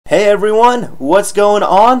Hey everyone, what's going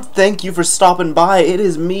on? Thank you for stopping by. It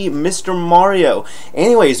is me, Mr. Mario.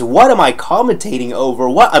 Anyways, what am I commentating over?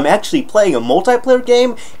 What? I'm actually playing a multiplayer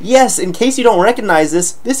game? Yes, in case you don't recognize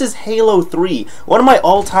this is Halo 3, one of my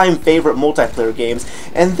all-time favorite multiplayer games.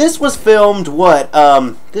 And this was filmed,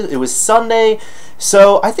 it was Sunday,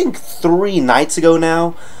 so I think 3 nights ago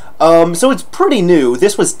now. So it's pretty new.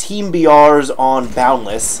 This was Team BR's on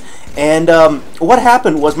Boundless. And what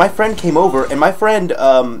happened was my friend came over, and my friend,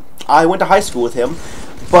 I went to high school with him,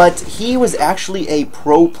 but he was actually a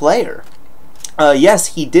pro player.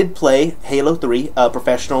 Yes, he did play Halo 3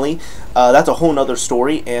 professionally. That's a whole nother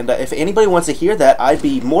story, and if anybody wants to hear that, I'd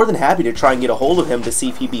be more than happy to try and get a hold of him to see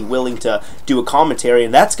if he'd be willing to do a commentary,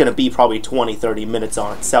 and that's going to be probably 20-30 minutes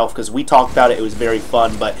on itself, because we talked about it. It was very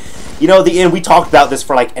fun, but you know, the end, we talked about this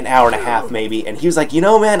for like an hour and a half maybe, and he was like, you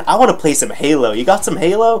know, man, I want to play some Halo. You got some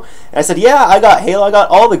Halo? And I said, yeah, I got Halo. I got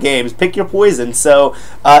all the games. Pick your poison. So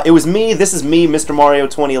it was me. This is me, Mr. Mario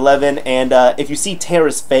 2011, and if you see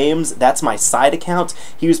Terra's Fames, that's my side account.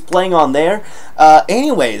 He was playing on there.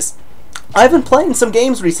 Anyways, I've been playing some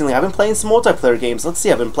games recently. I've been playing some multiplayer games. Let's see,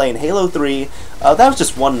 I've been playing Halo 3. That was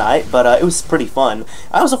just one night, but it was pretty fun.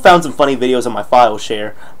 I also found some funny videos on my file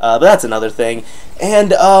share, but that's another thing.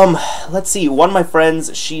 And, let's see, one of my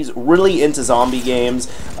friends, she's really into zombie games,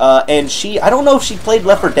 and I don't know if she played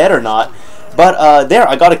Left 4 Dead or not, but, there,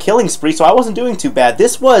 I got a killing spree, so I wasn't doing too bad.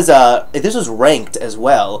 This was ranked as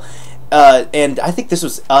well. And I think this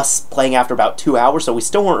was us playing after about 2 hours, so we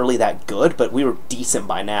still weren't really that good, but we were decent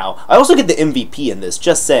by now. I also get the MVP in this,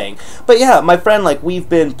 just saying. But yeah, my friend, like, we've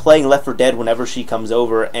been playing Left 4 Dead whenever she comes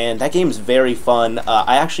over, and that game's very fun.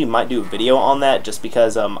 I actually might do a video on that, just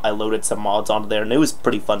because I loaded some mods onto there, and it was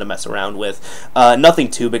pretty fun to mess around with. Nothing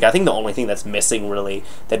too big. I think the only thing that's missing, really,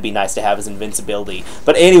 that'd be nice to have is invincibility.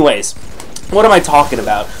 But anyways, what am I talking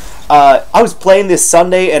about? I was playing this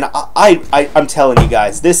Sunday, and I'm telling you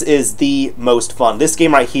guys, this is the most fun. This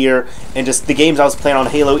game right here, and just the games I was playing on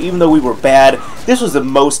Halo, even though we were bad, this was the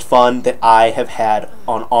most fun that I have had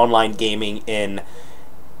on online gaming in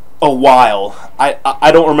a while.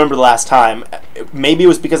 I don't remember the last time. Maybe it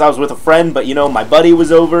was because I was with a friend, but you know, my buddy was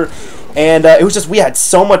over, and it was just, we had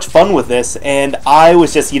so much fun with this, and I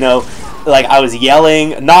was just, you know, like, I was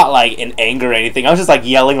yelling, not like in anger or anything, I was just like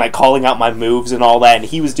yelling, like calling out my moves and all that, and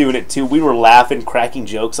he was doing it too. We were laughing, cracking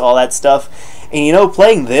jokes, all that stuff, and you know,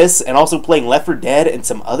 playing this, and also playing Left 4 Dead and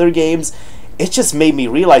some other games, it just made me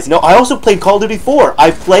realize, you know, I also played Call of Duty 4.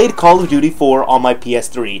 I played Call of Duty 4 on my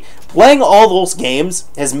PS3. Playing all those games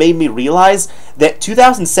has made me realize that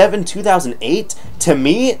 2007, 2008, to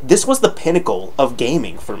me, this was the pinnacle of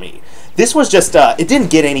gaming for me. This was just, it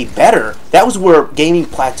didn't get any better. That was where gaming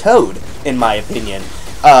plateaued, in my opinion.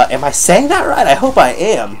 Am I saying that right? I hope I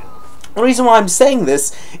am. The reason why I'm saying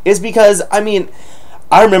this is because, I mean,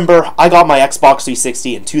 I remember I got my Xbox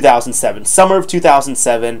 360 in 2007, summer of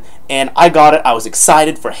 2007, and I got it. I was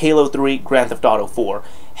excited for Halo 3, Grand Theft Auto 4.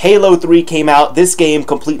 Halo 3 came out. This game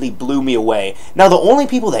completely blew me away. Now, the only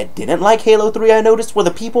people that didn't like Halo 3, I noticed, were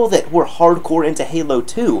the people that were hardcore into Halo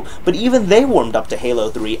 2. But even they warmed up to Halo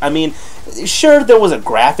 3. I mean, sure, there was a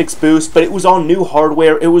graphics boost, but it was on new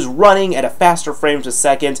hardware. It was running at a faster frames a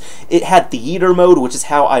second. It had theater mode, which is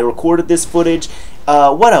how I recorded this footage.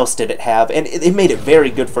 What else did it have? And it made it very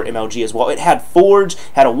good for MLG as well. It had Forge,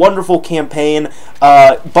 had a wonderful campaign.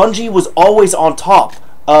 Bungie was always on top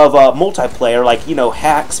of multiplayer, like, you know,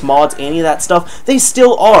 hacks, mods, any of that stuff. They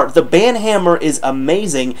still are. The banhammer is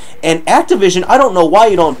amazing, and Activision, I don't know why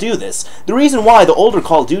you don't do this. The reason why the older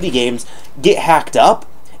Call of Duty games get hacked up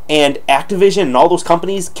and Activision and all those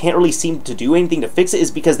companies can't really seem to do anything to fix it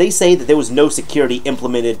is because they say that there was no security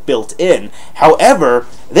implemented built in. However,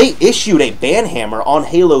 they issued a banhammer on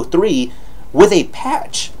Halo 3 with a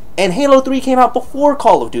patch. And Halo 3 came out before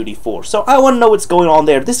Call of Duty 4, so I want to know what's going on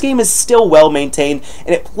there. This game is still well maintained,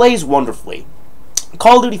 and it plays wonderfully.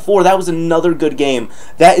 Call of Duty 4, that was another good game.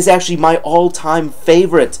 That is actually my all-time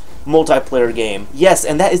favorite multiplayer game. Yes,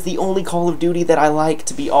 and that is the only Call of Duty that I like,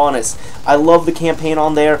 to be honest. I love the campaign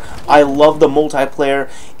on there. I love the multiplayer.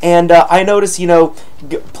 And I noticed, you know,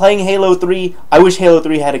 playing Halo 3, I wish Halo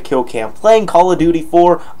 3 had a kill cam. Playing Call of Duty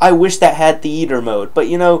 4, I wish that had theater mode. But,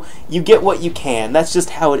 you know, you get what you can. That's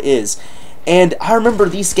just how it is. And I remember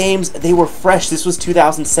these games, they were fresh. This was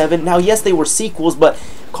 2007. Now, yes, they were sequels, but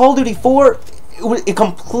Call of Duty 4, it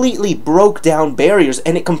completely broke down barriers,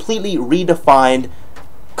 and it completely redefined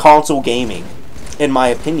console gaming, in my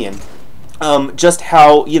opinion. Just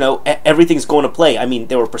how, you know, everything's going to play. I mean,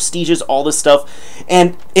 there were prestiges, all this stuff,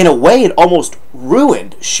 and in a way, it almost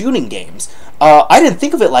ruined shooting games. I didn't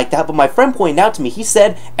think of it like that, but my friend pointed out to me, he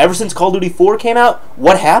said, ever since Call of Duty 4 came out,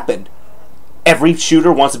 what happened? every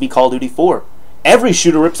shooter wants to be Call of Duty 4. Every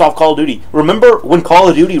shooter rips off Call of Duty. Remember when Call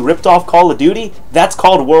of Duty ripped off Call of Duty? That's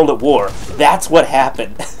called World at War. That's what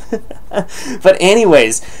happened. But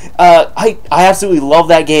anyways, I absolutely love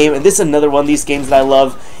that game, and this is another one of these games that I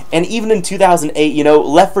love. And even in 2008, you know,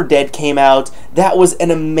 Left 4 Dead came out. That was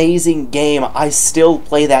an amazing game. I still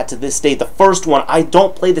play that to this day. The first one, I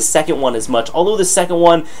don't play the second one as much. Although the second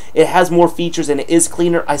one, it has more features and it is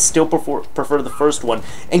cleaner, I still prefer the first one.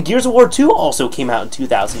 And Gears of War 2 also came out in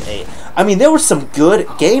 2008. I mean, there were some good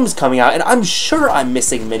games coming out, and I'm sure I'm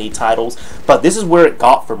missing many titles, but this is where it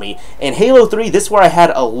got for me. And Halo 3, this is where I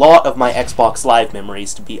had a lot of my Xbox Live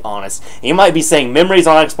memories, to be honest. And you might be saying, memories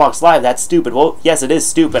on Xbox Live, that's stupid. Well, yes, it is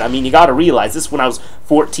stupid. I mean, you gotta realize, this is when I was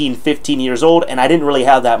 14, 15 years old, and I didn't really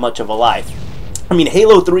have that much of a life. I mean,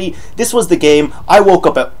 Halo 3, this was the game I woke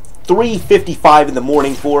up at 3:55 in the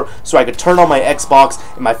morning for, so I could turn on my Xbox,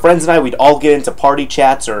 and my friends and I, we'd all get into party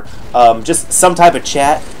chats, or just some type of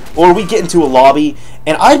chat, or we'd get into a lobby,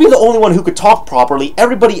 and I'd be the only one who could talk properly.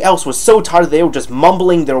 Everybody else was so tired they were just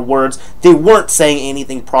mumbling their words. They weren't saying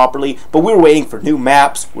anything properly, but we were waiting for new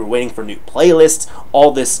maps, we were waiting for new playlists,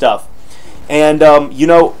 all this stuff. And, you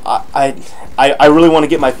know, I really want to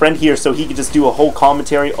get my friend here so he could just do a whole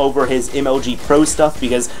commentary over his MLG Pro stuff,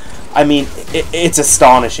 because, I mean, it's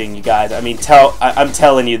astonishing, you guys. I mean, I'm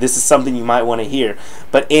telling you, this is something you might want to hear.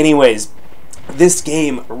 But anyways, this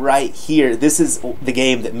game right here, this is the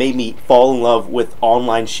game that made me fall in love with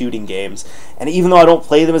online shooting games. And even though I don't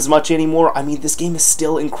play them as much anymore, I mean, this game is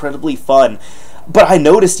still incredibly fun. But I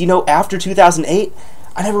noticed, you know, after 2008,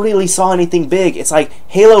 I never really saw anything big. It's like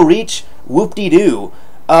Halo Reach, whoop-de-doo.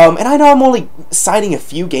 And I know I'm only citing a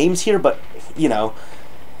few games here, but, you know,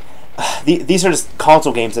 these are just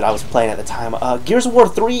console games that I was playing at the time. Gears of War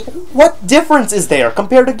 3, what difference is there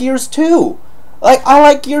compared to Gears 2? Like, I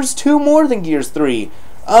like Gears 2 more than Gears 3.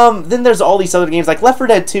 Then there's all these other games, like Left 4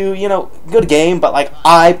 Dead 2, you know, good game, but, like,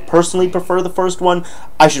 I personally prefer the first one.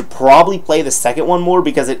 I should probably play the second one more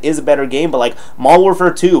because it is a better game, but, like, Modern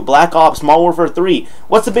Warfare 2, Black Ops, Modern Warfare 3,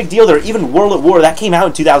 what's the big deal there? Even World at War, that came out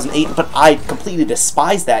in 2008, but I completely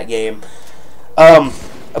despise that game.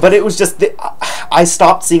 But it was just, I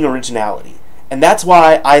stopped seeing originality. And that's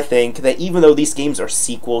why I think that even though these games are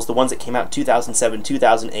sequels, the ones that came out in 2007,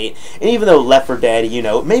 2008, and even though Left 4 Dead, you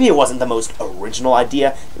know, maybe it wasn't the most original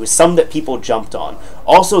idea, it was some that people jumped on.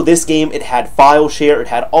 Also, this game, it had file share, it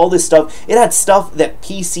had all this stuff, it had stuff that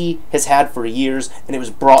PC has had for years, and it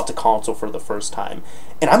was brought to console for the first time.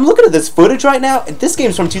 And I'm looking at this footage right now, and this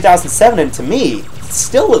game's from 2007, and to me, it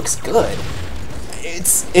still looks good.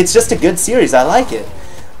 It's just a good series, I like it.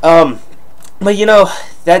 But you know,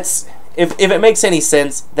 that's... If it makes any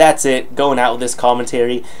sense, that's it, going out with this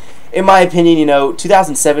commentary. In my opinion, you know,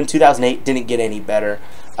 2007, 2008 didn't get any better.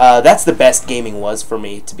 That's the best gaming was for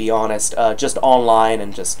me, to be honest, just online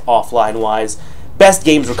and just offline-wise. Best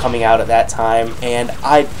games were coming out at that time, and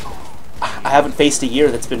I haven't faced a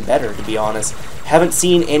year that's been better, to be honest. Haven't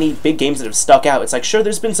seen any big games that have stuck out. It's like, sure,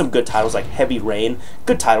 there's been some good titles like Heavy Rain,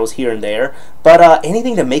 good titles here and there, but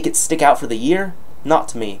anything to make it stick out for the year? Not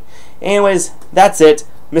to me. Anyways, that's it.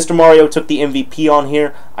 Mr. Mario took the MVP on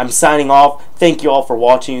here. I'm signing off. Thank you all for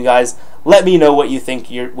watching, you guys. Let me know what you think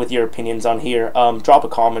with your opinions on here. Drop a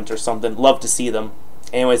comment or something. Love to see them.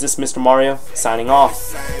 Anyways, this is Mr. Mario, signing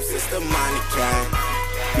off.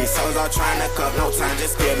 These hoes are trying to cut, no time,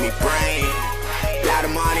 just give me brain. Lot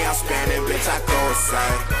of money I'm spending, bitch, I go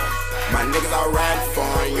insane. My niggas are riding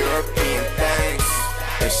foreign European things.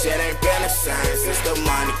 This shit ain't been the same since the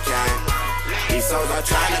money came. These hoes are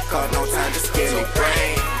trying to cut, no time, just give me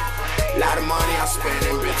brain. Lot of money I'm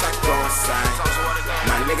spending, bitch, I go insane.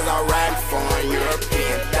 My niggas are riding foreign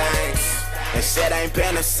European things. And shit ain't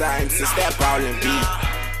been the same since that ballin'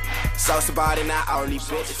 beat. So somebody not only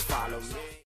bitches follow me.